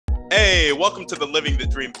Hey, welcome to the Living the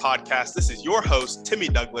Dream podcast. This is your host, Timmy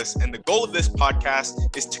Douglas, and the goal of this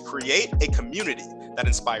podcast is to create a community that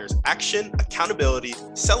inspires action, accountability,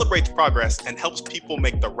 celebrates progress, and helps people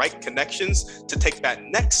make the right connections to take that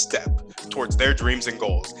next step towards their dreams and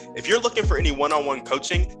goals. If you're looking for any one-on-one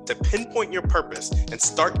coaching to pinpoint your purpose and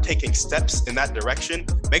start taking steps in that direction,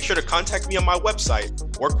 make sure to contact me on my website,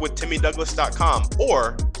 workwithtimmydouglas.com,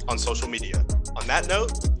 or on social media. On that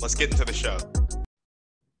note, let's get into the show.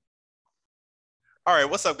 All right,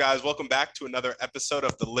 what's up, guys? Welcome back to another episode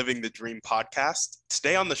of the Living the Dream podcast.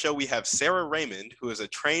 Today on the show, we have Sarah Raymond, who is a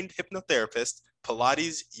trained hypnotherapist,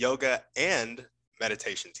 Pilates, yoga, and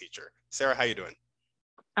meditation teacher. Sarah, how you doing?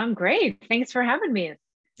 I'm great. Thanks for having me.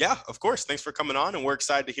 Yeah, of course. Thanks for coming on, and we're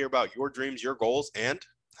excited to hear about your dreams, your goals, and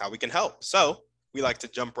how we can help. So we like to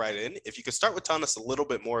jump right in. If you could start with telling us a little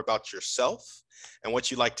bit more about yourself and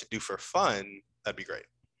what you like to do for fun, that'd be great.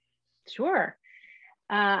 Sure.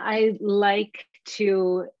 I like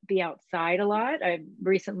to be outside a lot. I've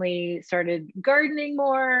recently started gardening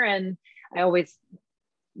more, and I always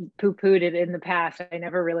poo-pooed it in the past. I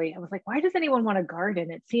was like, why does anyone want to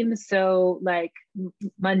garden? It seems so like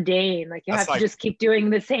mundane. Like you have to just keep doing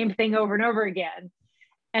the same thing over and over again.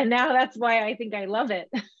 And now that's why I think I love it.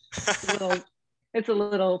 It's a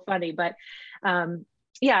little funny, but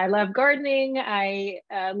yeah, I love gardening. I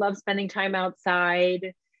love spending time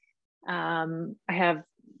outside. I have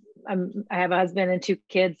a husband and 2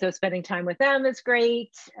 kids, so spending time with them is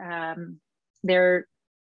great. They're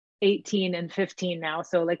 18 and 15 now,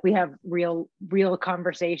 so like we have real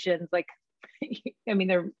conversations. Like, I mean,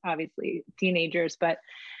 they're obviously teenagers, but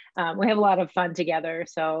we have a lot of fun together.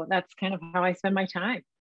 So that's kind of how I spend my time.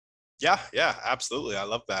 Yeah, absolutely. I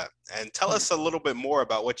love that. And tell us a little bit more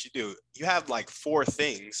about what you do. You have like 4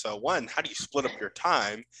 things. So 1, how do you split up your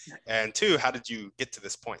time? And 2, how did you get to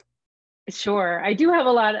this point? Sure. I do have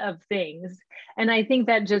a lot of things. And I think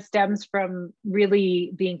that just stems from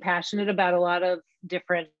really being passionate about a lot of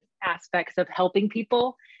different aspects of helping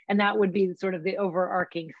people. And that would be sort of the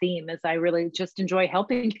overarching theme, is I really just enjoy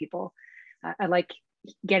helping people. I like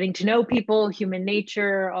getting to know people, human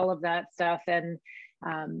nature, all of that stuff. And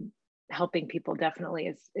helping people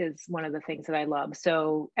definitely is one of the things that I love.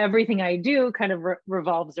 So everything I do kind of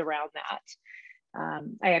revolves around that.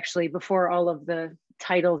 I actually, before all of the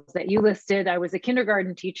titles that you listed, I was a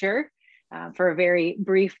kindergarten teacher for a very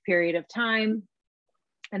brief period of time.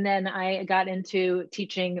 And then I got into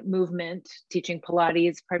teaching movement, teaching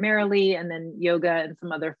Pilates primarily, and then yoga and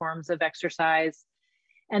some other forms of exercise.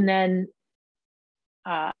 And then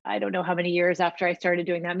I don't know how many years after I started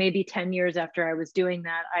doing that, maybe 10 years after I was doing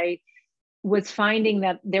that, I was finding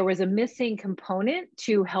that there was a missing component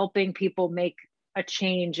to helping people make a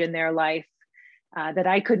change in their life that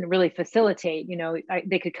I couldn't really facilitate. You know,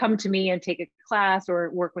 they could come to me and take a class or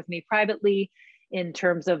work with me privately in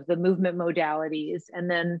terms of the movement modalities.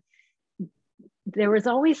 And then there was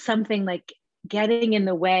always something like getting in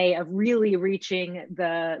the way of really reaching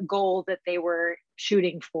the goal that they were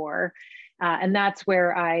shooting for. And that's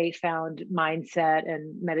where I found mindset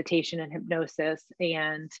and meditation and hypnosis.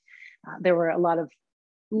 And there were a lot of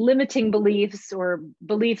limiting beliefs or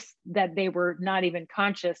beliefs that they were not even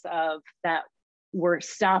conscious of that were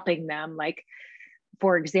stopping them. Like,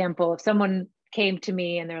 for example, if someone came to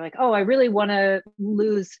me and they're like, oh, I really want to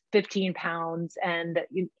lose 15 pounds and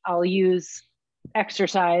I'll use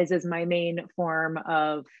exercise as my main form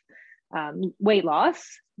of weight loss,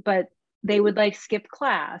 but they would like skip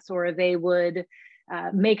class, or they would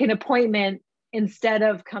make an appointment instead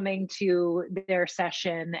of coming to their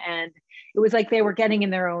session. And it was like they were getting in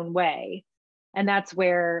their own way. And that's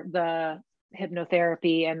where the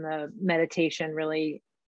hypnotherapy and the meditation really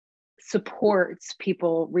supports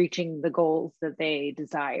people reaching the goals that they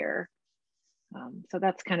desire. So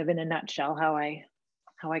that's kind of in a nutshell how I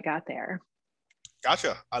got there.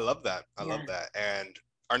 Gotcha. I love that. I love that. And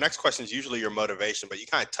our next question is usually your motivation, but you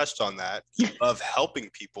kind of touched on that. You love helping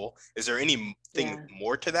people. Is there anything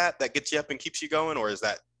more to that gets you up and keeps you going, or is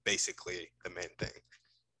that basically the main thing?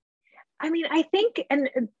 I mean, I think, and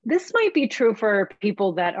this might be true for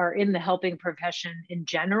people that are in the helping profession in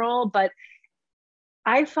general, but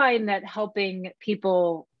I find that helping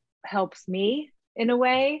people helps me in a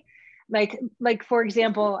way. Like for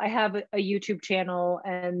example, I have a YouTube channel,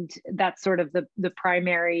 and that's sort of the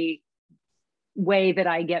primary way that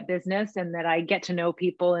I get business and that I get to know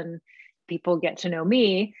people and people get to know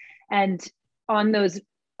me. And on those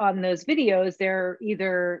videos, they're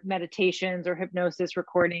either meditations or hypnosis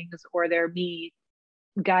recordings, or they're me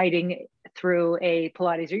guiding through a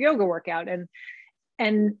Pilates or yoga workout.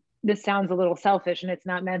 And this sounds a little selfish, and it's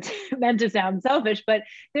not meant to sound selfish, but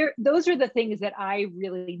those are the things that I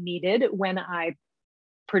really needed when I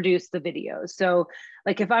produce the videos. So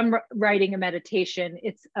like if I'm writing a meditation,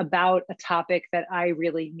 it's about a topic that I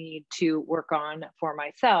really need to work on for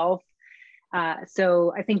myself.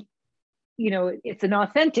 So I think, it's an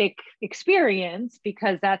authentic experience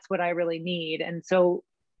because that's what I really need. And so,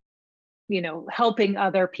 helping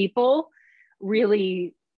other people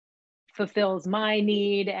really fulfills my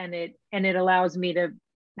need, and it allows me to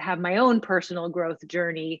have my own personal growth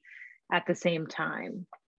journey at the same time.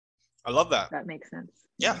 I love that. That makes sense.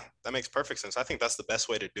 Yeah, that makes perfect sense. I think that's the best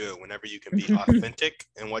way to do it. Whenever you can be authentic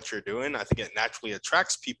in what you're doing, I think it naturally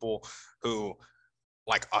attracts people who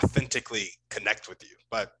like authentically connect with you.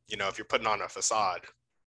 But, if you're putting on a facade,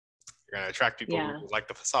 you're going to attract people who like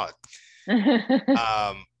the facade.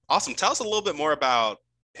 Awesome. Tell us a little bit more about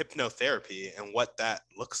hypnotherapy and what that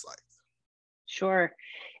looks like. Sure.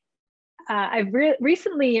 I've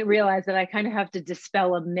recently realized that I kind of have to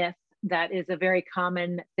dispel a myth that is a very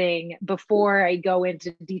common thing before I go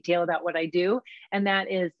into detail about what I do. And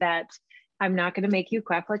that is that I'm not going to make you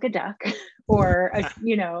quack like a duck or,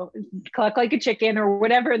 cluck like a chicken or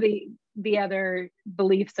whatever the other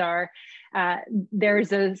beliefs are.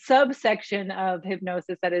 There's a subsection of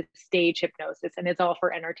hypnosis that is stage hypnosis, and it's all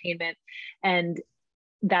for entertainment. And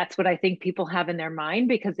that's what I think people have in their mind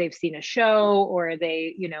because they've seen a show or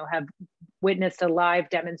they, have witnessed a live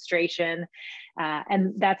demonstration.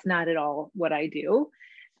 And that's not at all what I do.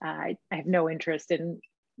 I have no interest in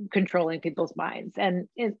controlling people's minds. And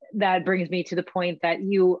that brings me to the point that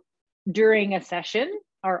you, during a session,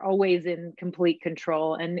 are always in complete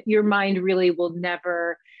control, and your mind really will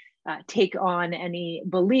never take on any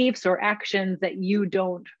beliefs or actions that you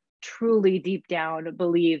don't truly deep down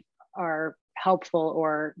believe are helpful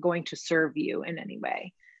or going to serve you in any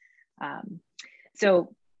way.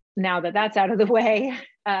 So now that that's out of the way,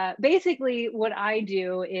 basically what I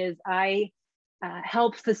do is I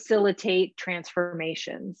help facilitate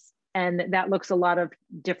transformations. And that looks a lot of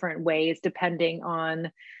different ways depending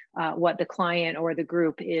on what the client or the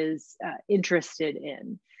group is interested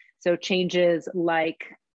in. So changes like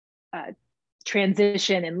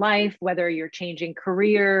transition in life, whether you're changing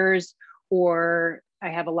careers, or I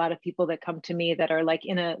have a lot of people that come to me that are like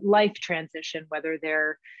in a life transition, whether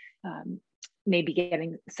they're maybe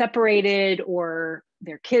getting separated or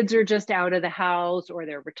their kids are just out of the house or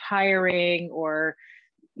they're retiring or,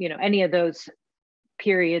 any of those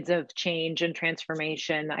periods of change and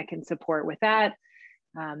transformation, I can support with that.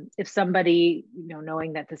 If somebody,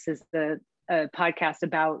 knowing that this is a podcast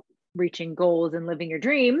about reaching goals and living your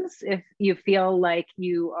dreams, if you feel like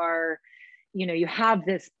you are, you have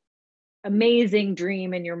this amazing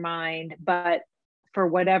dream in your mind, but for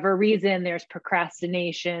whatever reason, there's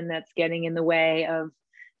procrastination that's getting in the way of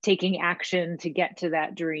taking action to get to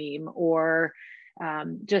that dream, or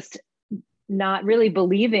just not really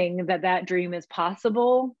believing that that dream is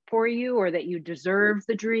possible for you or that you deserve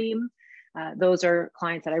the dream. Those are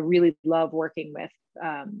clients that I really love working with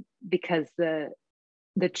because the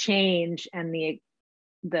change and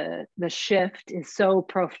the shift is so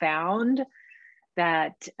profound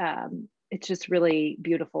that it's just really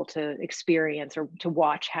beautiful to experience or to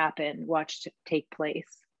watch take place.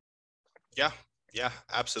 Yeah,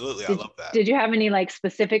 absolutely. I love that. Did you have any like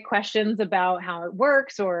specific questions about how it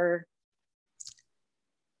works or?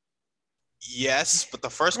 Yes, but the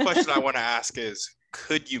first question I want to ask is,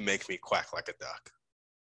 could you make me quack like a duck?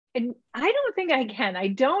 And I don't think I can. I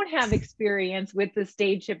don't have experience with the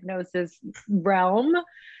stage hypnosis realm.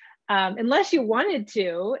 Unless you wanted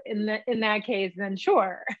to, in that case, then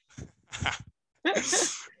sure.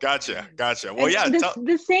 Gotcha. Well, yeah.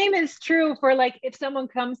 The same is true for like, if someone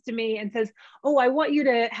comes to me and says, oh, I want you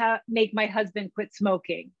to make my husband quit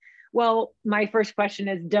smoking. Well, my first question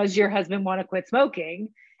is, does your husband want to quit smoking?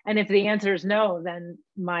 And if the answer is no, then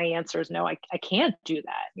my answer is no, I can't do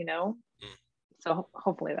that, So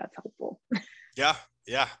hopefully that's helpful.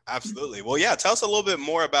 Yeah, absolutely. Well, yeah, tell us a little bit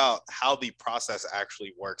more about how the process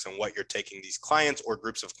actually works and what you're taking these clients or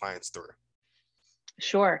groups of clients through.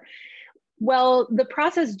 Sure. Well, the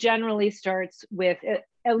process generally starts with,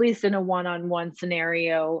 at least in a one-on-one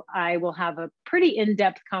scenario, I will have a pretty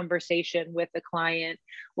in-depth conversation with the client.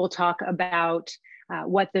 We'll talk about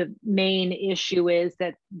what the main issue is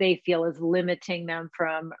that they feel is limiting them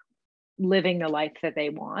from living the life that they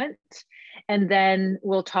want. And then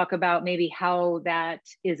we'll talk about maybe how that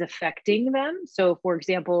is affecting them. So for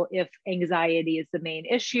example, if anxiety is the main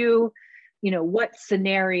issue, what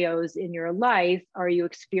scenarios in your life are you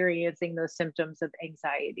experiencing those symptoms of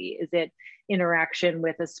anxiety? Is it interaction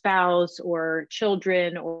with a spouse or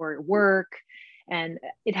children or work? And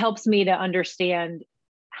it helps me to understand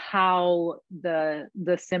how the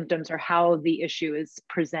symptoms or how the issue is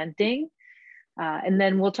presenting. And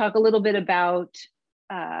then we'll talk a little bit about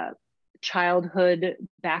childhood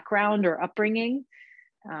background or upbringing.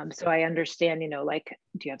 So I understand, like,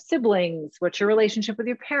 do you have siblings? What's your relationship with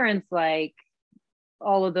your parents like?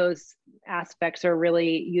 All of those aspects are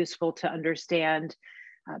really useful to understand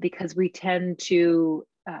because we tend to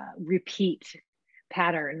repeat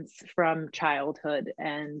patterns from childhood.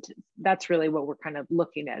 And that's really what we're kind of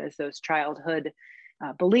looking at, is those childhood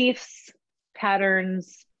beliefs,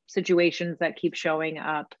 patterns, situations that keep showing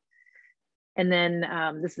up. And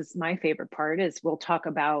then this is my favorite part, is we'll talk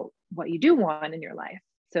about what you do want in your life.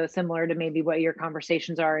 So similar to maybe what your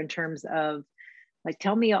conversations are in terms of, like,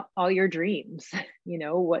 tell me all your dreams.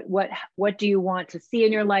 What do you want to see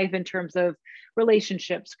in your life in terms of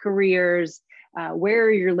relationships, careers,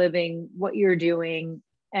 where you're living, what you're doing,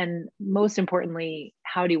 and most importantly,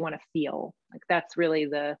 how do you want to feel? Like, that's really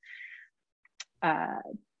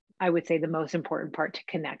I would say the most important part to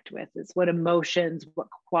connect with, is what emotions, what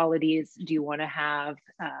qualities do you want to have?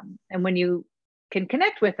 And when you can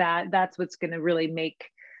connect with that, that's what's going to really make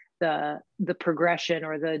the progression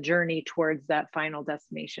or the journey towards that final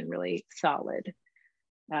destination really solid.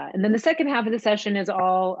 And then the second half of the session is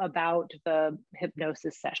all about the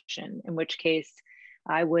hypnosis session, in which case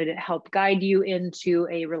I would help guide you into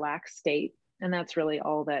a relaxed state. And that's really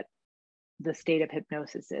all that the state of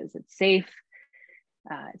hypnosis is. It's safe.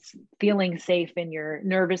 It's feeling safe in your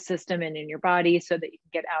nervous system and in your body, so that you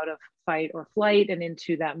can get out of fight or flight and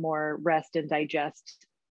into that more rest and digest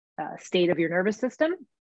state of your nervous system.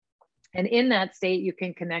 And in that state, you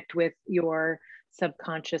can connect with your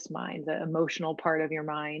subconscious mind, the emotional part of your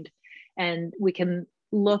mind. And we can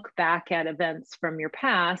look back at events from your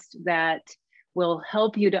past that will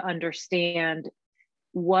help you to understand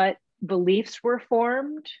what beliefs were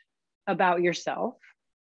formed about yourself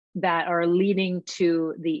that are leading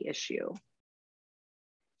to the issue.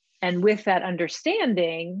 And with that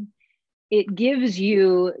understanding, it gives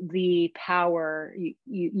you the power.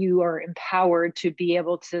 You are empowered to be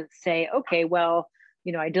able to say, okay, well,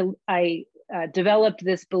 I developed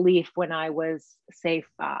this belief when I was, say,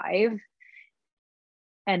 5,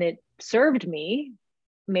 and it served me.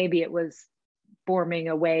 Maybe it was forming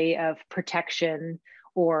a way of protection,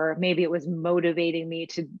 or maybe it was motivating me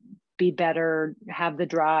to be better, have the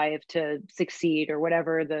drive to succeed, or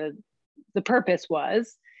whatever the purpose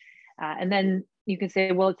was. And then you can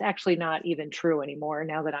say, well, it's actually not even true anymore.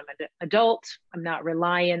 Now that I'm an adult, I'm not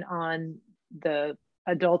reliant on the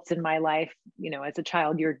adults in my life. As a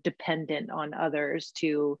child, you're dependent on others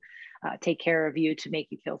to take care of you, to make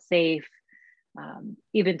you feel safe,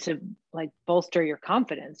 even to bolster your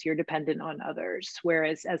confidence. You're dependent on others.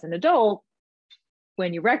 Whereas as an adult,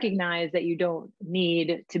 when you recognize that you don't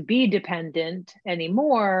need to be dependent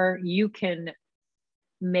anymore, you can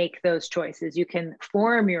make those choices. You can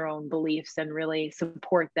form your own beliefs and really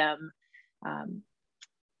support them,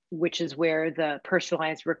 which is where the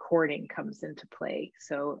personalized recording comes into play.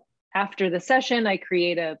 So after the session, I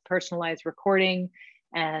create a personalized recording,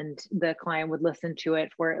 and the client would listen to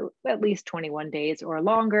it for at least 21 days or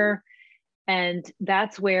longer. And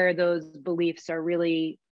that's where those beliefs are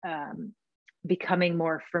really becoming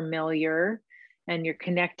more familiar, and you're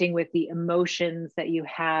connecting with the emotions that you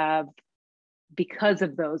have because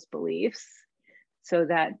of those beliefs, so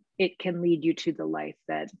that it can lead you to the life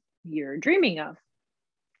that you're dreaming of,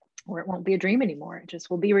 or it won't be a dream anymore. It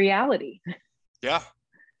just will be reality. Yeah,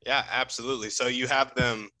 absolutely. So you have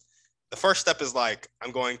them, the first step is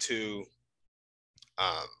I'm going to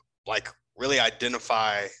really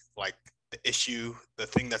identify the issue, the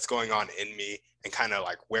thing that's going on in me, and kind of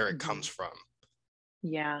where it comes from.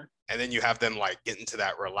 Yeah. And then you have them get into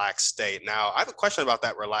that relaxed state. Now, I have a question about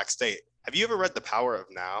that relaxed state. Have you ever read The Power of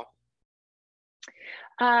Now?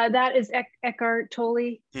 That is Eckhart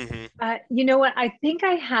Tolle. Mm-hmm. You know what? I think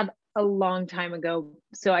I have a long time ago,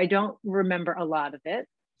 so I don't remember a lot of it.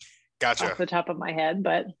 Gotcha. Off the top of my head,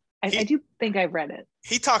 but I do think I've read it.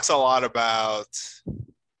 He talks a lot about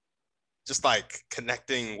just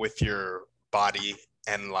connecting with your body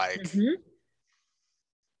and Mm-hmm.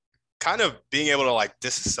 kind of being able to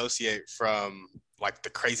disassociate from the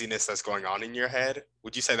craziness that's going on in your head.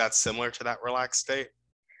 Would you say that's similar to that relaxed state?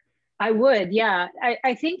 I would, yeah.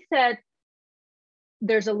 I think that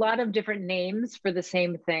there's a lot of different names for the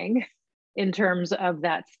same thing in terms of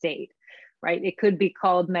that state, right? It could be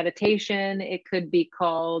called meditation. It could be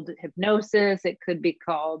called hypnosis. It could be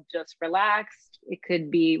called just relaxed. It could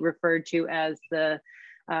be referred to as the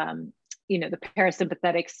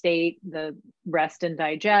parasympathetic state, the rest and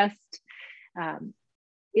digest.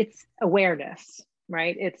 it's awareness,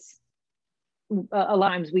 right? It's a lot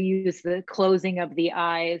of times we use the closing of the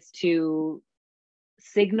eyes to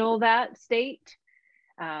signal that state.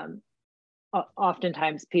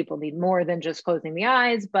 Oftentimes people need more than just closing the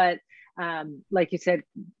eyes, but like you said,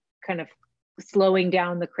 kind of slowing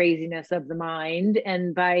down the craziness of the mind.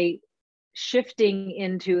 And by shifting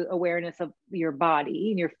into awareness of your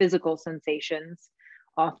body and your physical sensations,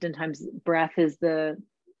 oftentimes breath is the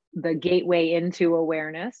gateway into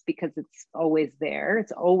awareness because it's always there,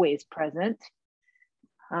 it's always present.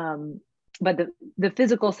 But the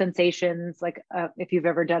physical sensations, like if you've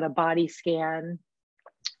ever done a body scan,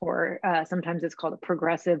 or sometimes it's called a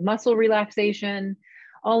progressive muscle relaxation,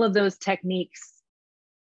 all of those techniques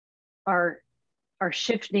are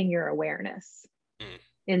shifting your awareness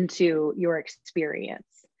into your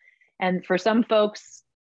experience. And for some folks,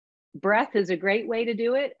 breath is a great way to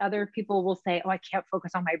do it. Other people will say, oh, I can't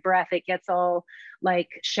focus on my breath. It gets all like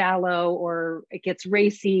shallow, or it gets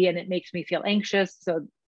racy and it makes me feel anxious. So,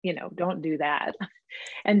 don't do that.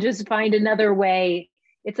 And just find another way.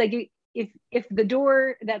 It's like if the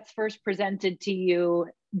door that's first presented to you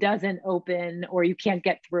doesn't open or you can't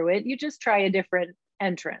get through it, you just try a different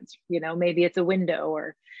entrance. Maybe it's a window,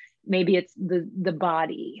 or maybe it's the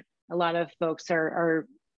body. A lot of folks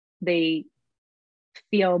they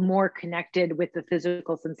feel more connected with the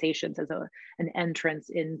physical sensations as an entrance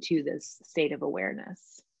into this state of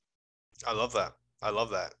awareness. I love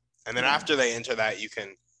that. And then after they enter that, you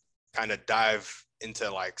can kind of dive into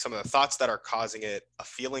like some of the thoughts that are causing it, a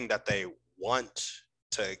feeling that they want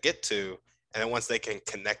to get to. And then once they can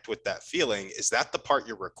connect with that feeling, is that the part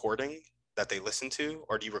you're recording that they listen to,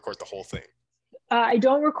 or do you record the whole thing? I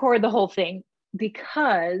don't record the whole thing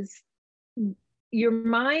because your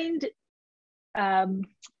mind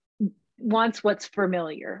wants what's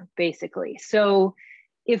familiar, basically. So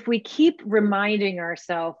if we keep reminding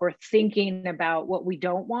ourselves or thinking about what we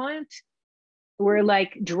don't want, we're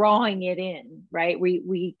like drawing it in, right?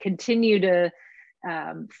 We continue to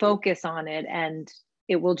focus on it and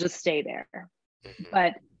it will just stay there. Mm-hmm.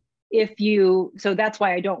 But so that's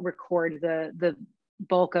why I don't record the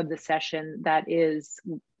bulk of the session. That is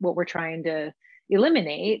what we're trying to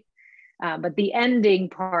eliminate. But the ending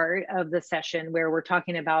part of the session, where we're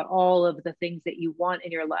talking about all of the things that you want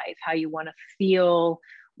in your life, how you want to feel,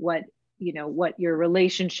 what your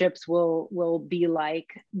relationships will be like,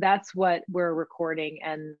 that's what we're recording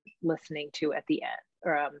and listening to at the end,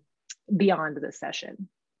 or beyond the session.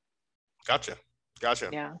 Gotcha.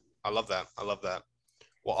 Yeah. I love that.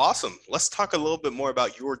 Well, awesome. Let's talk a little bit more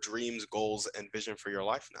about your dreams, goals, and vision for your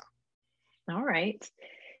life now. All right.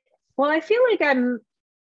 Well, I feel like I'm,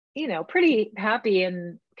 pretty happy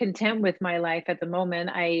and content with my life at the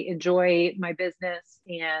moment. I enjoy my business,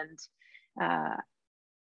 and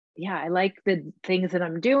I like the things that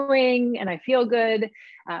I'm doing, and I feel good.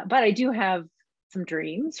 But I do have some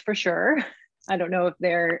dreams for sure. I don't know if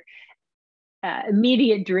they're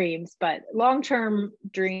immediate dreams, but long-term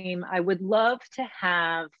dream, I would love to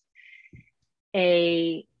have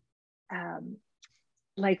a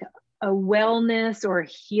wellness or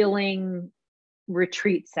healing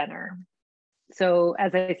retreat center. So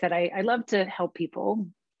as I said, I love to help people.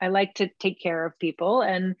 I like to take care of people.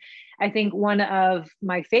 And I think one of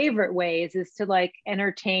my favorite ways is to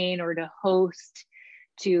entertain or to host,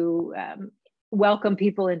 to welcome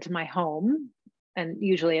people into my home. And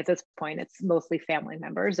usually at this point, it's mostly family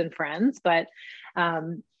members and friends. But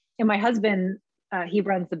and my husband, he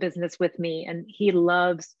runs the business with me, and he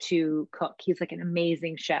loves to cook. He's like an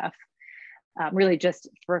amazing chef, really just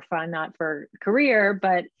for fun, not for career.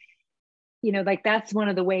 But, that's one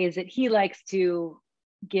of the ways that he likes to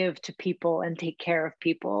give to people and take care of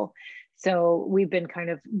people. So we've been kind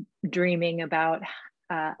of dreaming about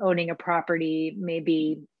owning a property,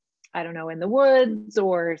 maybe, I don't know, in the woods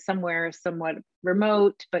or somewhere somewhat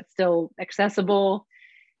remote, but still accessible,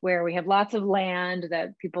 where we have lots of land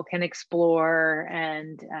that people can explore.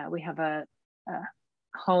 And we have a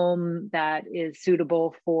home that is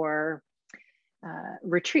suitable for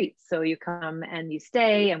retreats. So you come and you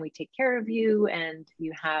stay, and we take care of you, and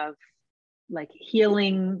you have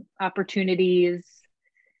healing opportunities.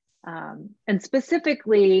 And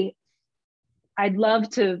specifically, I'd love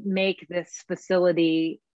to make this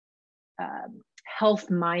facility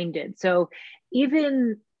health-minded. So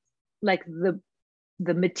even the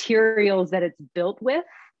materials that it's built with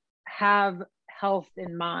have health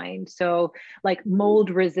in mind. So mold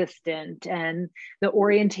resistant, and the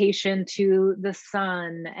orientation to the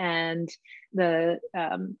sun, and the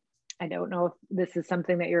I don't know if this is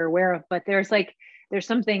something that you're aware of, but there's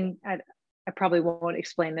something, I probably won't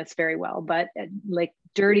explain this very well, but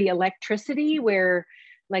dirty electricity, where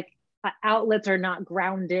like outlets are not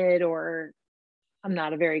grounded, or I'm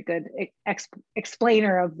not a very good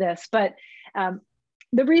explainer of this, but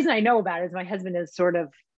the reason I know about it is my husband is sort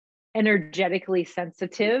of energetically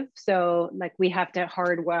sensitive. So like we have to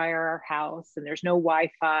hardwire our house, and there's no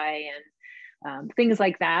Wi-Fi, and things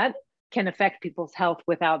like that can affect people's health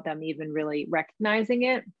without them even really recognizing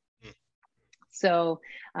it. So,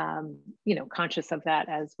 conscious of that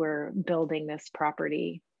as we're building this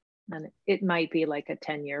property, and it might be like a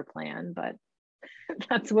 10-year plan, but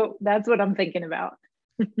that's what I'm thinking about.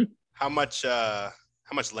 How much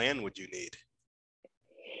land would you need?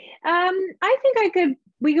 I think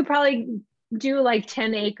we could probably do like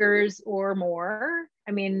 10 acres or more.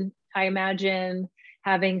 I mean, I imagine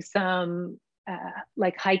having some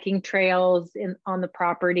like hiking trails on the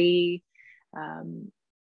property.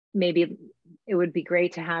 Maybe it would be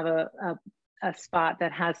great to have a spot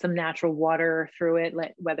that has some natural water through it,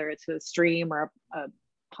 whether it's a stream or a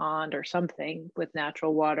pond or something with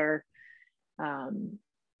natural water.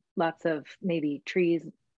 Lots of maybe trees,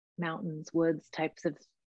 mountains, woods types of,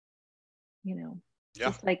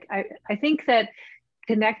 just like I think that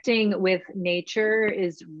connecting with nature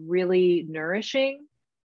is really nourishing,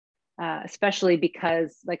 especially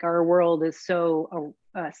because like our world is so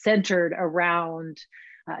centered around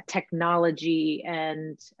technology,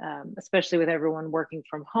 and especially with everyone working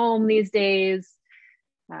from home these days.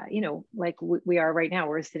 Like we are right now,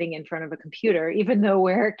 we're sitting in front of a computer, even though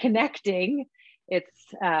we're connecting.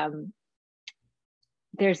 It's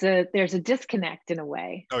there's a disconnect in a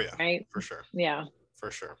way. Oh yeah, right? For sure. Yeah,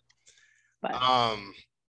 For sure. but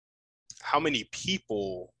how many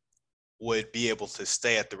people would be able to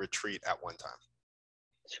stay at the retreat at one time?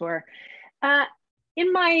 sure.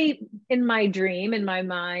 In my dream, in my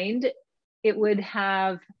mind, it would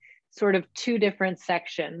have sort of two different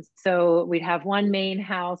sections. So we'd have one main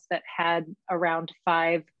house that had around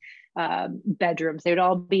 5 bedrooms. They would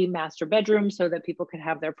all be master bedrooms so that people could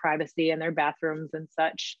have their privacy and their bathrooms and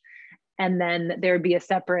such. And then there would be a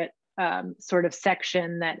separate sort of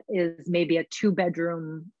section that is maybe a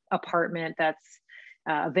 2-bedroom apartment that's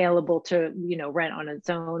available to rent on its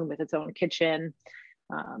own with its own kitchen.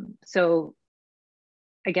 So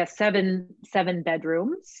I guess seven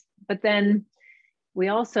bedrooms. But then we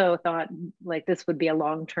also thought like this would be a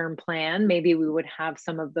long-term plan. Maybe we would have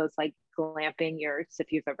some of those like glamping yurts,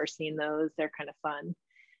 if you've ever seen those. They're kind of fun.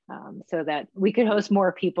 So that we could host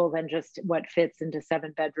more people than just what fits into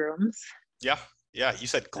 7 bedrooms. Yeah. You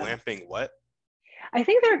said glamping. What? I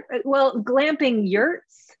think glamping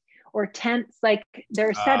yurts or tents. Like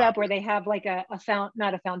they're set up where they have like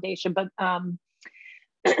not a foundation, but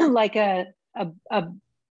like a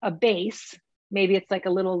base. Maybe it's like a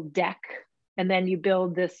little deck, and then you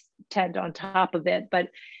build this tent on top of it. But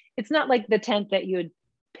it's not like the tent that you would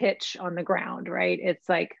pitch on the ground, right? It's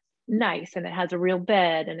like nice, and it has a real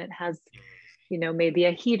bed, and it has, maybe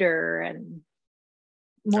a heater, and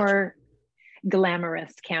more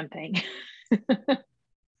glamorous camping.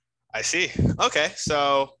 I see. Okay,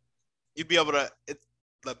 so you'd be able to.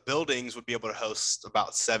 The buildings would be able to host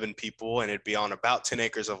about 7 people, and it'd be on about 10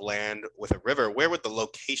 acres of land with a river. Where would the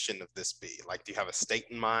location of this be? Like, do you have a state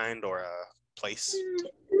in mind or a place?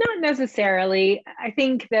 Not necessarily. I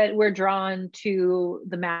think that we're drawn to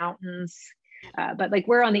the mountains, but like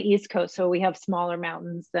we're on the East Coast, so we have smaller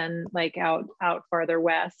mountains than like out farther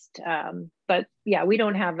west. But yeah, we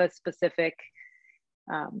don't have a specific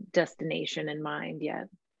destination in mind yet.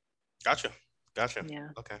 Gotcha. Yeah.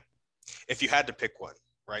 Okay. If you had to pick one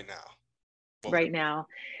right now.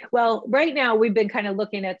 Well, right now we've been kind of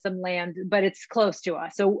looking at some land, but it's close to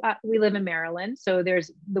us. So we live in Maryland. So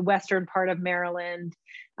there's the western part of Maryland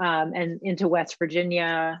and into West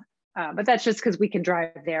Virginia. But that's just because we can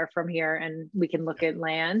drive there from here and we can look at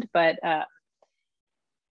land. But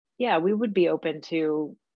yeah, we would be open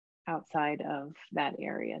to outside of that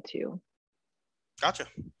area too. Gotcha.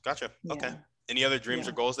 Okay. Yeah. Any other dreams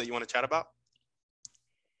or goals that you want to chat about?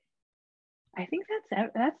 I think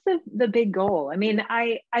that's the big goal. I mean,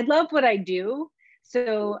 I love what I do.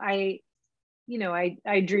 So I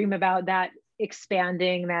dream about that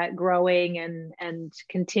expanding, that growing and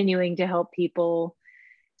continuing to help people.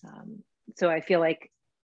 So I feel like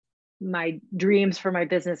my dreams for my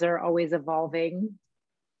business are always evolving.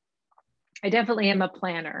 I definitely am a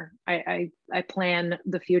planner. I plan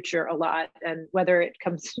the future a lot, and whether it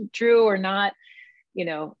comes true or not,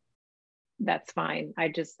 that's fine.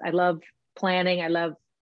 I love planning. I love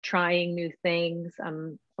trying new things.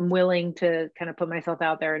 I'm willing to kind of put myself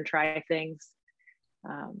out there and try things.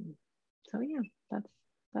 So yeah,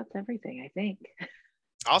 that's everything, I think.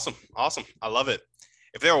 Awesome. I love it.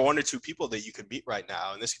 if there are one or two people that you could meet right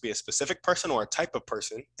now, and this could be a specific person or a type of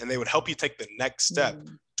person, and they would help you take the next step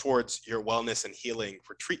towards your wellness and healing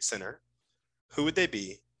retreat center, who would they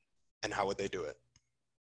be and how would they do it?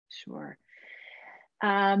 Sure.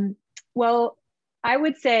 Well, I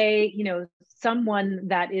would say, someone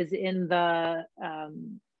that is in the,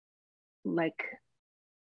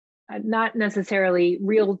 not necessarily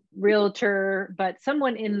realtor, but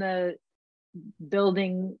someone in the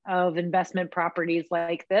building of investment properties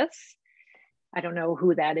like this. I don't know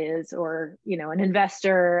who that is, or, an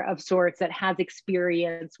investor of sorts that has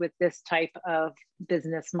experience with this type of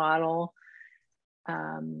business model.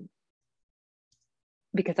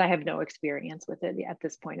 Because I have no experience with it at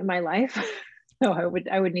this point in my life. So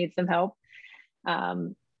I would need some help.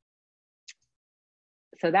 So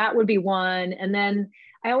that would be one. And then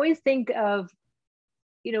I always think of,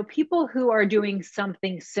 people who are doing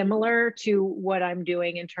something similar to what I'm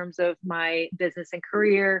doing in terms of my business and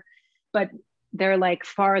career, but they're like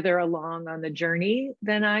farther along on the journey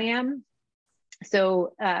than I am.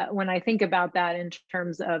 So when I think about that in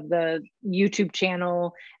terms of the YouTube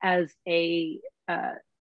channel as a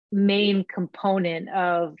main component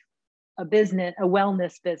of a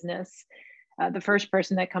wellness business, the first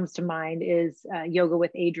person that comes to mind is Yoga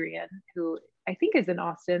with Adriene, who I think is in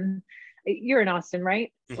Austin. You're in Austin,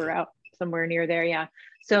 right? We're out somewhere near there. Yeah.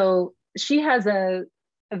 So she has a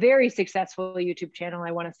very successful YouTube channel.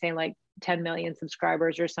 I want to say like 10 million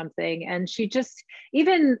subscribers or something. And she just,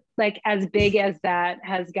 even like as big as that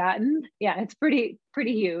has gotten, it's pretty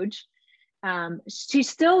huge. She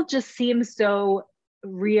still just seems so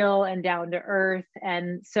real and down to earth.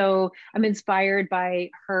 And so I'm inspired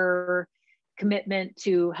by her commitment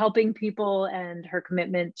to helping people and her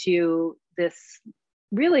commitment to this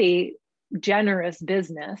really generous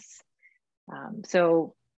business.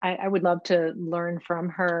 So I would love to learn from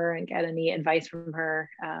her and get any advice from her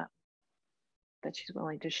that she's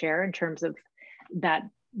willing to share in terms of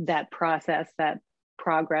that process, that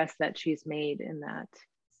progress that she's made in that.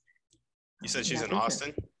 You said she's in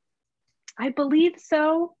Austin? I believe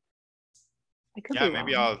so. I could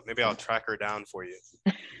be wrong. Maybe I'll track her down for you.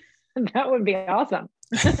 That would be awesome.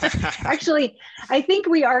 Actually, I think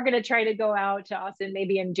we are going to try to go out to Austin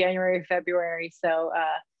maybe in January or February. So,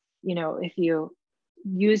 if you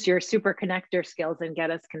use your super connector skills and get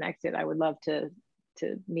us connected, I would love to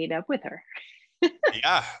meet up with her.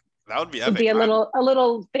 Yeah, that would be epic. It'd be a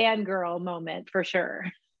little fangirl moment for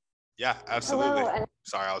sure. Yeah, absolutely. Hello.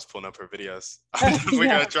 Sorry, I was pulling up her videos. We're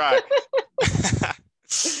going to try.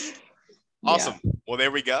 Awesome. Yeah. Well, there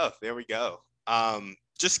we go.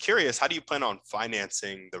 Just curious, how do you plan on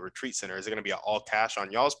financing the retreat center? Is it going to be all cash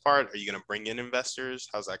on y'all's part? Are you going to bring in investors?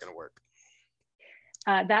 How's that going to work?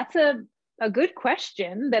 That's a good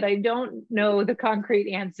question that I don't know the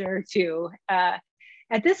concrete answer to.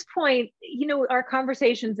 At this point, our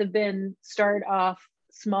conversations have been start off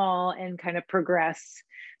small and kind of progress.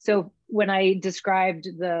 So when I described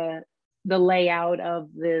the layout of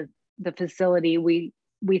the facility, we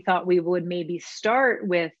thought we would maybe start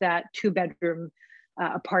with that 2-bedroom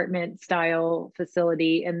apartment style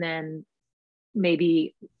facility, and then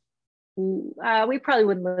maybe we probably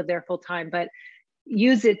wouldn't live there full time, but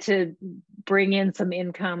use it to bring in some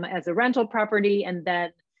income as a rental property and then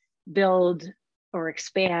build or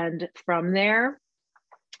expand from there.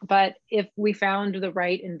 But if we found the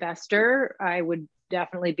right investor, I would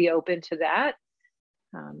definitely be open to that.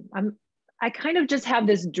 I kind of just have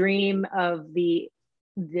this dream of the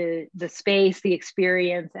space, the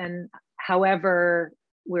experience, and however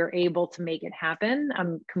we're able to make it happen.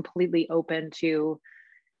 I'm completely open to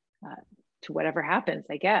whatever happens,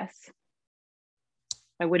 I guess.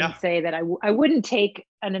 I wouldn't say that I wouldn't take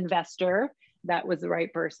an investor that was the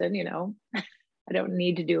right person, I don't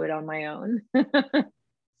need to do it on my own.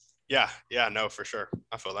 Yeah, no, for sure.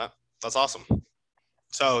 I feel that. That's awesome.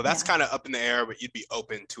 So that's kind of up in the air, but you'd be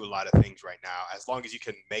open to a lot of things right now, as long as you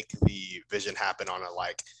can make the vision happen on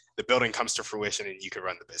the building comes to fruition and you can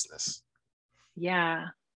run the business. Yeah.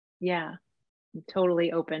 I'm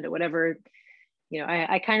totally open to whatever,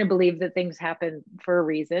 I kind of believe that things happen for a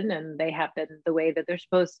reason and they happen the way that they're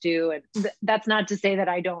supposed to. And that's not to say that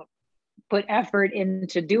I don't put effort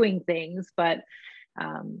into doing things, but,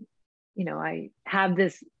 I have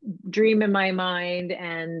this dream in my mind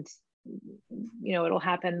and, it'll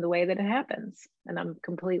happen the way that it happens. And I'm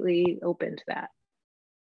completely open to that.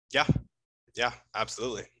 Yeah,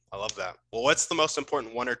 absolutely. I love that. Well, what's the most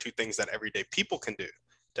important 1 or 2 things that everyday people can do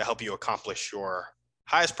to help you accomplish your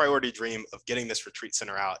highest priority dream of getting this retreat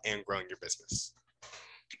center out and growing your business?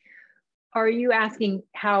 Are you asking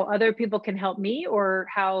how other people can help me or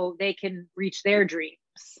how they can reach their dreams?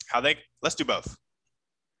 Let's do both.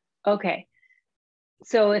 Okay.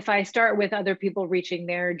 So if I start with other people reaching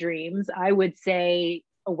their dreams, I would say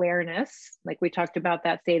awareness, like we talked about,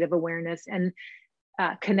 that state of awareness, and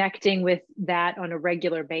connecting with that on a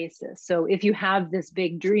regular basis. So if you have this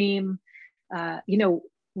big dream,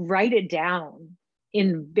 write it down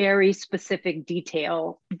in very specific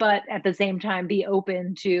detail, but at the same time, be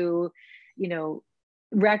open to,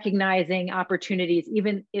 recognizing opportunities,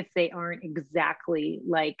 even if they aren't exactly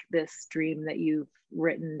like this dream that you've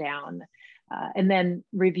written down. And then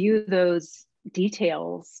review those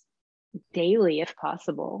details daily if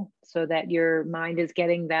possible, so that your mind is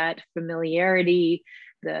getting that familiarity,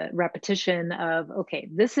 the repetition of, okay,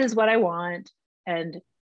 this is what I want, and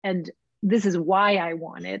this is why I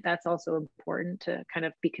want it. That's also important, to kind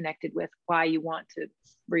of be connected with why you want to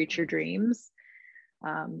reach your dreams.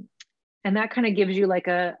 And that kind of gives you like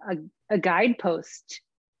a guidepost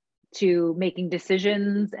to making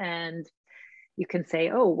decisions. And you can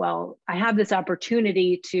say, oh, well, I have this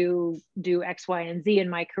opportunity to do X, Y, and Z in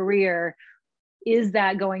my career. Is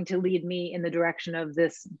that going to lead me in the direction of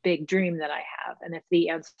this big dream that I have? And if the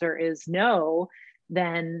answer is no,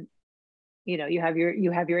 then you have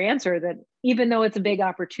your answer, that even though it's a big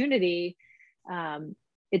opportunity,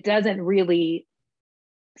 it doesn't really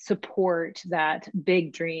support that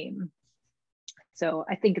big dream. So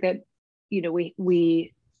I think that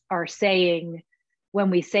we are saying, when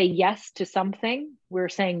we say yes to something, we're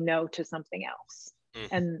saying no to something else,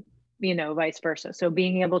 and vice versa. So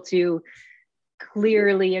being able to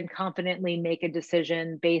clearly and confidently make a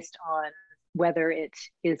decision based on whether it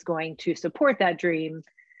is going to support that dream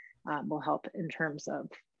will help in terms of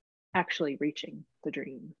actually reaching the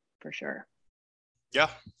dream, for sure. Yeah.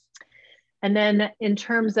 And then in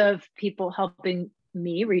terms of people helping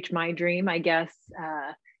me reach my dream, I guess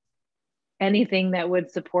anything that would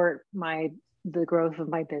support the growth of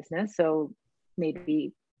my business. So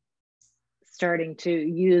maybe starting to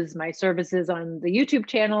use my services on the YouTube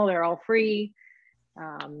channel, they're all free.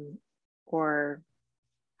 Or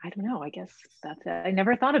I don't know, I guess that's it. I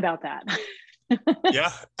never thought about that.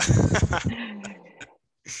 Yeah.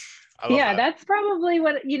 Yeah, that's probably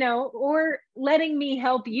what, or letting me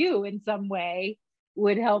help you in some way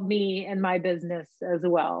would help me and my business as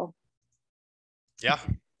well. Yeah.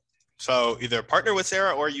 So either partner with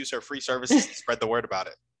Sarah or use her free services to spread the word about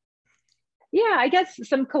it. Yeah, I guess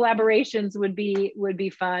some collaborations would be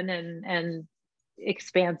fun and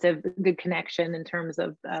expansive, good connection in terms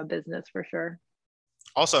of business, for sure.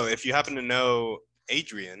 Also, if you happen to know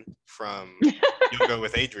Adrian from Yoga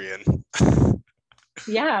with Adrian,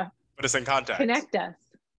 yeah, put us in contact. Connect us.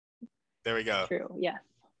 There we go. True. Yeah.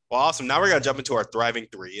 Well, awesome. Now we're going to jump into our Thriving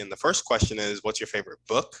Three. And the first question is, what's your favorite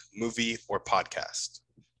book, movie, or podcast?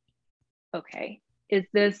 Okay. Is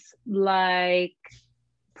this like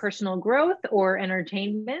personal growth or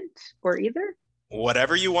entertainment, or either?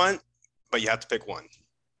 Whatever you want, but you have to pick one.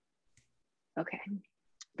 Okay.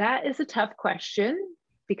 That is a tough question,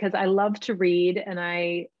 because I love to read and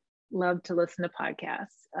I love to listen to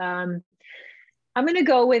podcasts. I'm going to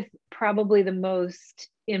go with probably the most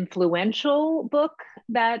influential book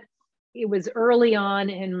that it was early on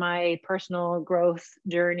in my personal growth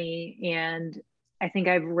journey. And I think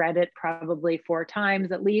I've read it probably 4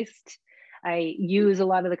 times at least. I use a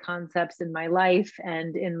lot of the concepts in my life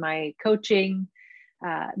and in my coaching.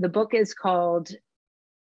 The book is called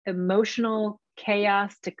Emotional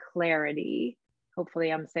Chaos to Clarity.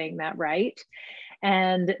 Hopefully I'm saying that right.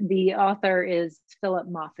 And the author is Philip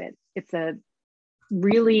Moffitt. It's a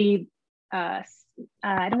really, I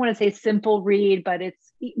don't want to say simple read, but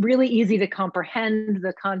it's really easy to comprehend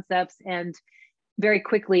the concepts and very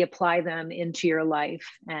quickly apply them into your life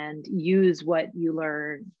and use what you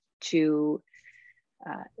learn to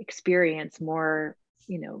experience more,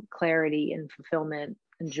 clarity and fulfillment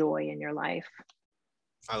and joy in your life.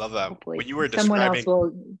 I love that. Hopefully when you were someone else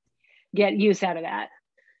will get use out of that.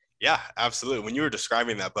 Yeah, absolutely. When you were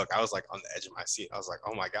describing that book, I was like on the edge of my seat. I was like,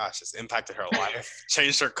 oh my gosh, it's impacted her life,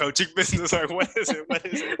 changed her coaching business. Like, what is it? What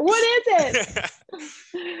is it? What is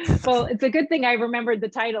it? Well, it's a good thing I remembered the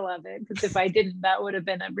title of it, because if I didn't, that would have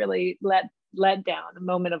been a really let down, a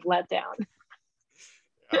moment of letdown.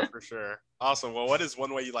 Yeah, for sure. Awesome. Well, what is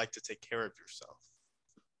one way you like to take care of yourself?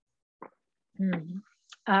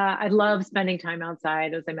 I love spending time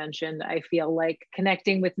outside. As I mentioned, I feel like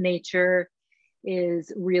connecting with nature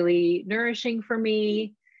is really nourishing for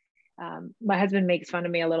me. My husband makes fun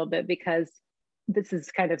of me a little bit because this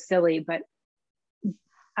is kind of silly, but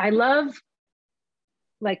I love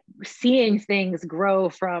like seeing things grow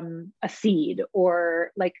from a seed,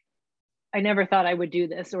 or like I never thought I would do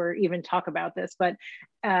this or even talk about this, but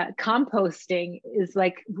composting is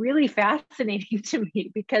like really fascinating to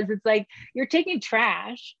me, because it's like you're taking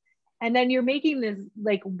trash and then you're making this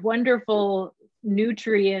like wonderful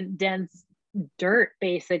nutrient dense dirt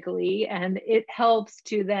basically, and it helps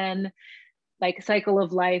to then like cycle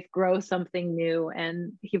of life grow something new.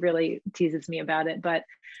 And he really teases me about it, but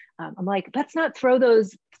I'm like, let's not throw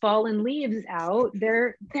those fallen leaves out,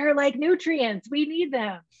 they're like nutrients, we need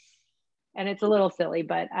them. And it's a little silly,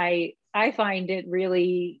 but I find it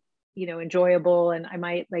really, you know, enjoyable. And I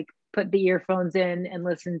might like put the earphones in and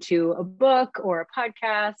listen to a book or a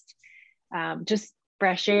podcast. Just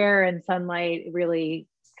fresh air and sunlight really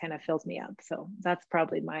kind of fills me up. So that's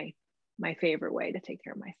probably my favorite way to take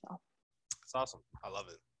care of myself. That's awesome. I love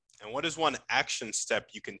it. And what is one action step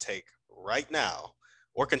you can take right now,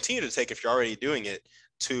 or continue to take if you're already doing it,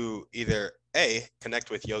 to either A,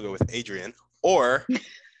 connect with Yoga with Adrian, or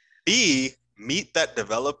B, meet that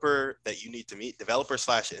developer that you need to meet,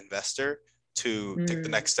 developer/investor, to take the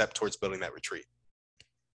next step towards building that retreat?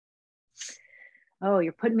 Oh,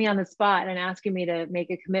 you're putting me on the spot and asking me to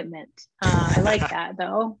make a commitment. I like that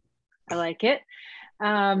though. I like it.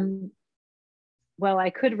 Well,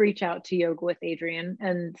 I could reach out to Yoga with Adrian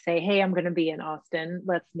and say, hey, I'm going to be in Austin.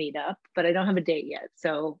 Let's meet up, but I don't have a date yet.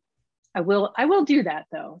 So I will do that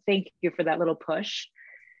though. Thank you for that little push.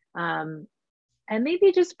 And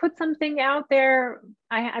maybe just put something out there.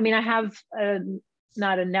 I mean, I have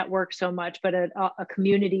not a network so much, but a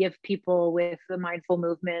community of people with the mindful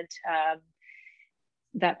movement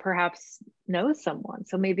that perhaps knows someone.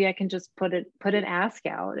 So maybe I can just put an ask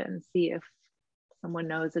out and see if someone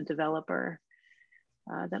knows a developer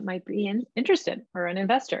that might be interested, or an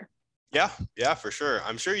investor. Yeah, for sure.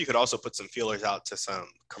 I'm sure you could also put some feelers out to some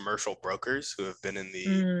commercial brokers who have been in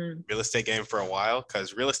the real estate game for a while,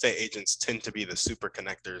 because real estate agents tend to be the super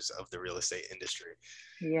connectors of the real estate industry.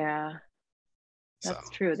 Yeah, that's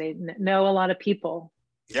true. They know a lot of people.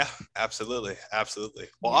 Yeah, absolutely.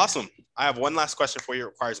 Well, awesome. I have one last question for you. It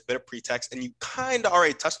requires a bit of pretext, and you kind of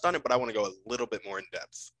already touched on it, but I want to go a little bit more in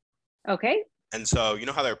depth. Okay. And so, you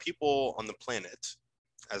know how there are people on the planet,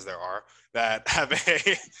 as there are, that have a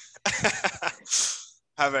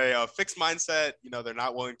fixed mindset. You know, they're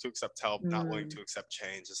not willing to accept help, not willing to accept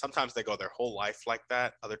change. And sometimes they go their whole life like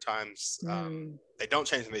that. Other times they don't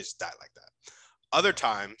change and they just die like that. Other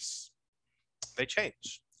times they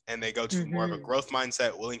change and they go to more of a growth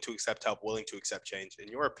mindset, willing to accept help, willing to accept change. In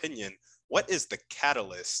your opinion, what is the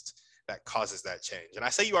catalyst that causes that change? And I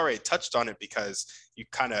say you already touched on it because you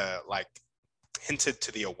kind of like hinted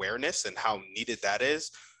to the awareness and how needed that is.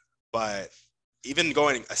 But even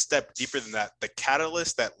going a step deeper than that, the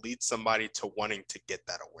catalyst that leads somebody to wanting to get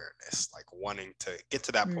that awareness, like wanting to get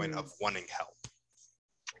to that point of wanting help.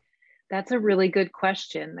 That's a really good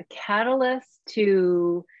question. The catalyst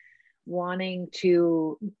to wanting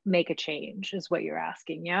to make a change is what you're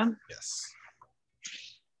asking, yeah? Yes.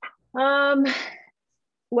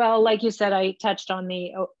 Well, like you said, I touched on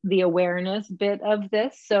the awareness bit of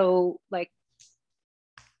this. So like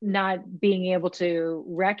not being able to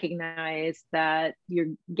recognize that you're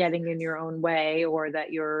getting in your own way, or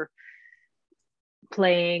that you're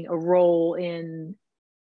playing a role in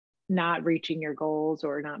not reaching your goals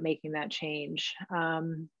or not making that change.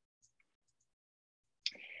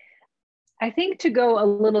 I think to go a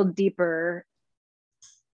little deeper,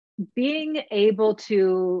 being able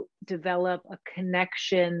to develop a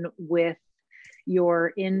connection with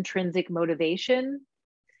your intrinsic motivation,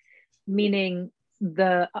 meaning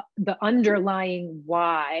the underlying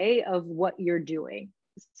why of what you're doing.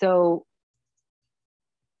 So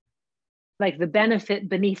like the benefit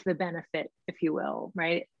beneath the benefit, if you will,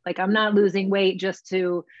 right? Like I'm not losing weight just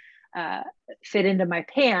to fit into my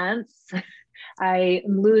pants. I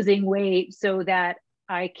am losing weight so that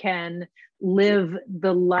I can live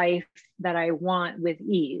the life that I want with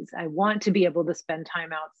ease. I want to be able to spend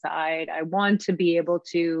time outside. I want to be able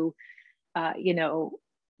to,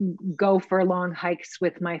 go for long hikes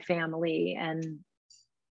with my family. And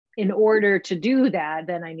in order to do that,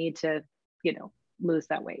 then I need to, lose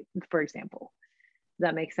that weight, for example. Does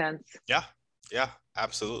that make sense? Yeah,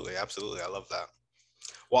 absolutely. I love that.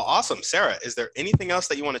 Well, awesome. Sarah, is there anything else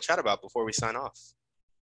that you want to chat about before we sign off?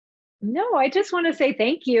 No, I just want to say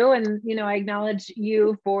thank you. And, I acknowledge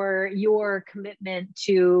you for your commitment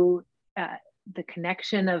to the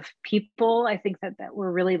connection of people. I think that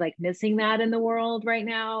we're really like missing that in the world right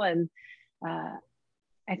now. And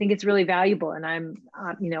I think it's really valuable. And I'm,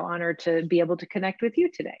 honored to be able to connect with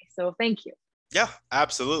you today. So thank you. Yeah,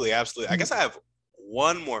 absolutely. I guess I have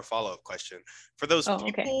one more follow-up question. For those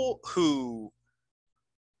people who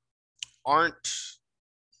aren't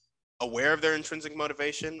aware of their intrinsic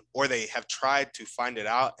motivation, or they have tried to find it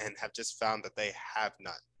out and have just found that they have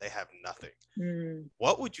none. They have nothing.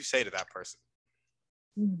 What would you say to that person?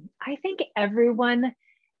 I think everyone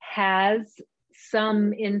has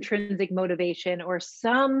some intrinsic motivation or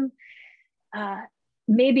some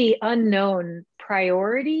maybe unknown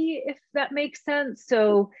priority, if that makes sense.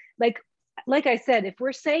 So like I said, if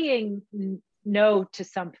we're saying no to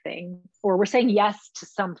something, or we're saying yes to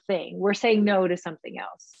something, we're saying no to something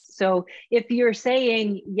else. So if you're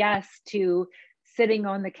saying yes to sitting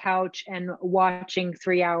on the couch and watching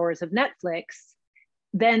 3 hours of Netflix,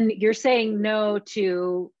 then you're saying no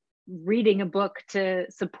to reading a book to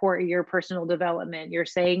support your personal development. You're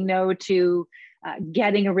saying no to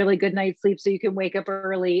getting a really good night's sleep so you can wake up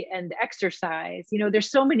early and exercise.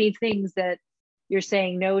 There's so many things that you're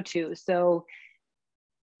saying no to. So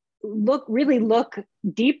really look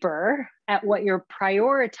deeper at what you're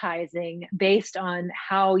prioritizing based on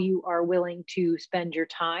how you are willing to spend your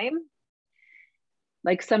time.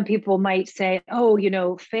 Like some people might say, oh,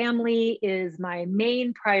 family is my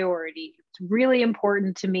main priority. It's really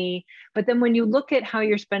important to me. But then when you look at how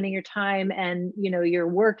you're spending your time and, you're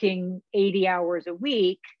working 80 hours a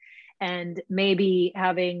week and maybe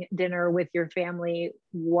having dinner with your family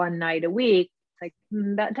one night a week, it's like,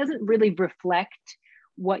 that doesn't really reflect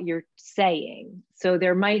what you're saying. So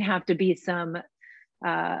there might have to be some,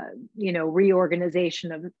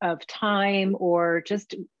 reorganization of time, or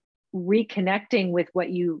just reconnecting with what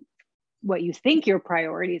you think your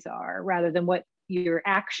priorities are, rather than what your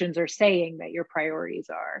actions are saying that your priorities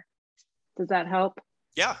are. Does that help?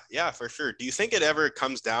 Yeah, for sure. Do you think it ever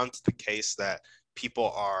comes down to the case that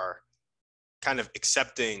people are kind of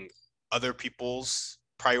accepting other people's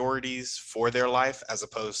priorities for their life as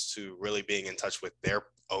opposed to really being in touch with their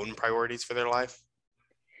own priorities for their life?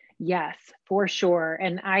 Yes, for sure.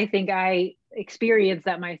 And I think I experienced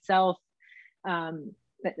that myself.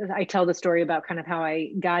 I tell the story about kind of how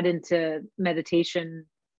I got into meditation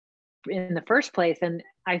in the first place. And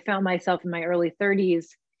I found myself in my early 30s,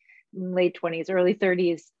 late 20s, early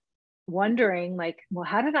 30s, wondering like, well,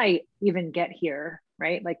 how did I even get here?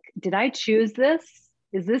 Right? Like, did I choose this?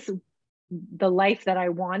 Is this the life that I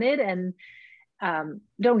wanted? And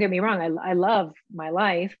don't get me wrong, I love my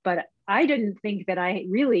life, but I didn't think that I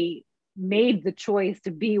really made the choice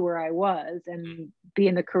to be where I was and be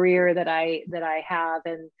in the career that I have.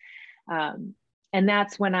 And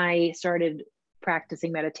that's when I started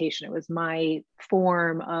practicing meditation. It was my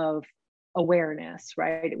form of awareness,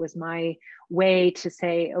 right? It was my way to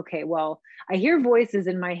say, okay, well, I hear voices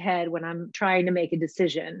in my head when I'm trying to make a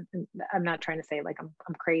decision. I'm not trying to say like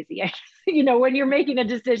I'm crazy. When you're making a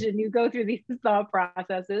decision, you go through these thought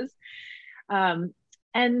processes. And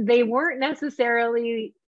they weren't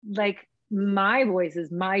necessarily like my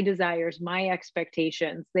voices, my desires, my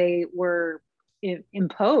expectations. They were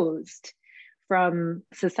imposed from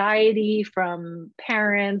society, from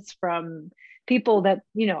parents, from people that,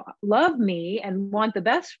 love me and want the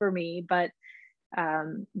best for me, but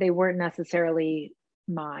they weren't necessarily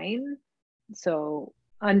mine. So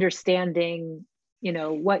understanding,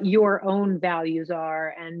 what your own values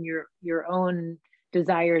are and your own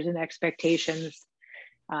desires and expectations,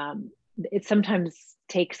 it sometimes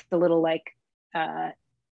takes a little like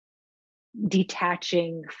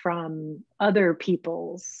detaching from other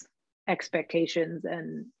people's expectations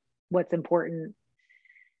and what's important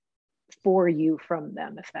for you from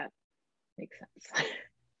them, if that makes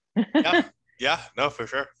sense. Yeah, no, for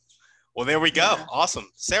sure. Well, there we go. Yeah. Awesome.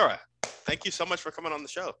 Sarah, thank you so much for coming on the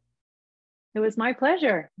show. It was my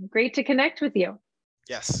pleasure. Great to connect with you.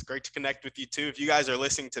 Yes, great to connect with you too. If you guys are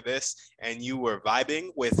listening to this and you were vibing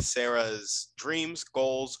with Sarah's dreams,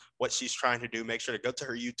 goals, what she's trying to do, make sure to go to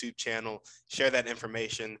her YouTube channel, share that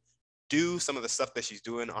information, do some of the stuff that she's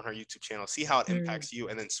doing on her YouTube channel, see how it impacts you,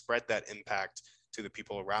 and then spread that impact to the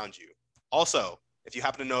people around you. Also, if you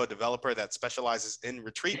happen to know a developer that specializes in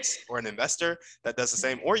retreats or an investor that does the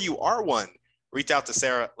same, or you are one, reach out to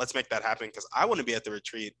Sarah. Let's make that happen because I want to be at the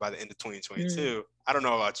retreat by the end of 2022. I don't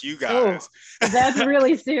know about you guys. Oh, that's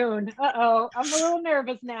really soon. Uh-oh, I'm a little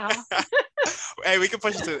nervous now. Hey, we can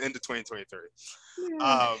push it to the end of 2023.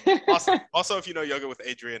 Awesome. Also, if you know Yoga with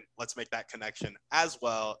Adrian, let's make that connection as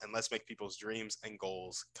well, and let's make people's dreams and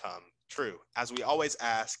goals come true. As we always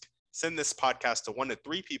ask, send this podcast to 1 to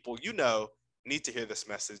 3 people you know need to hear this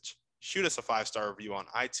message. Shoot us a 5-star review on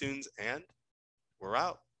iTunes, and we're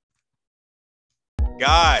out.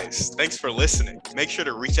 Guys, thanks for listening. Make sure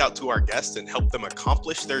to reach out to our guests and help them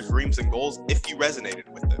accomplish their dreams and goals if you resonated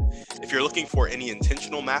with them. If you're looking for any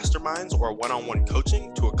intentional masterminds or one-on-one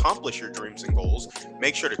coaching to accomplish your dreams and goals,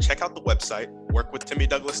 make sure to check out the website,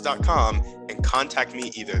 workwithtimmydouglas.com, and contact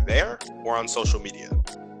me either there or on social media.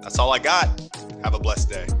 That's all I got. Have a blessed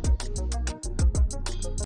day.